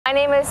My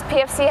name is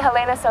PFC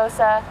Helena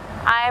Sosa.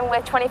 I'm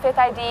with 25th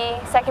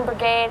ID, 2nd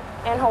Brigade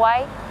in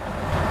Hawaii.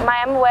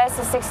 My MOS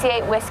is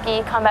 68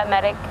 Whiskey Combat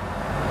Medic.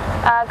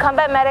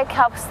 Combat Medic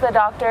helps the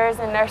doctors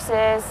and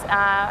nurses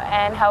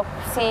and help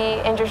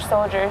see injured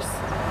soldiers.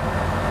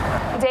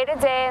 Day to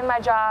day in my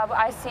job,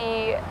 I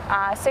see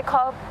sick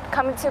call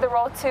coming to the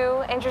roll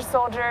 2, injured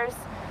soldiers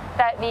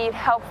that need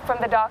help from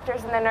the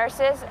doctors and the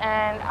nurses,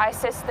 and I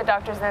assist the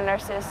doctors and the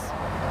nurses.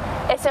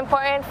 It's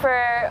important for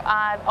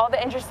all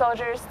the injured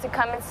soldiers to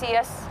come and see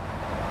us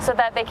so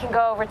that they can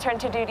go return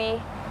to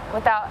duty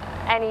without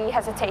any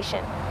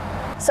hesitation.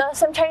 So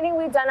some training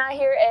we've done out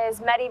here is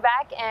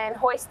medevac and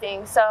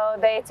hoisting. So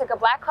they took a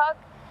Black Hawk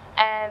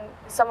and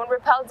someone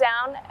rappelled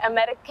down, a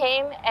medic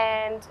came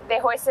and they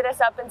hoisted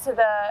us up into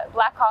the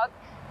Black Hawk,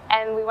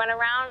 and we went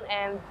around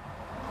and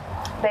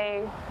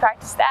they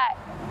practiced that.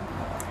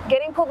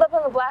 Getting pulled up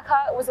on the Black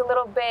Hawk was a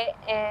little bit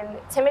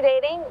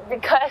intimidating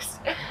because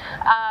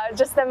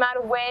just the amount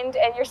of wind,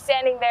 and you're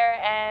standing there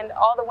and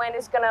all the wind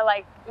is gonna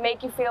like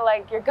make you feel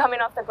like you're coming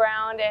off the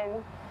ground,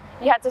 and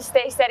you have to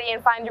stay steady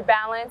and find your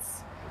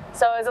balance.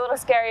 So it was a little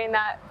scary in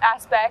that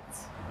aspect.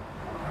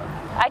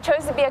 I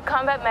chose to be a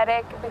combat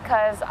medic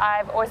because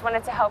I've always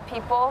wanted to help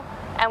people,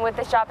 and with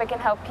this job I can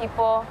help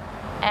people,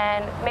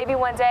 and maybe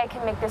one day I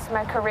can make this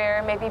my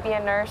career, maybe be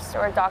a nurse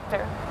or a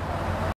doctor.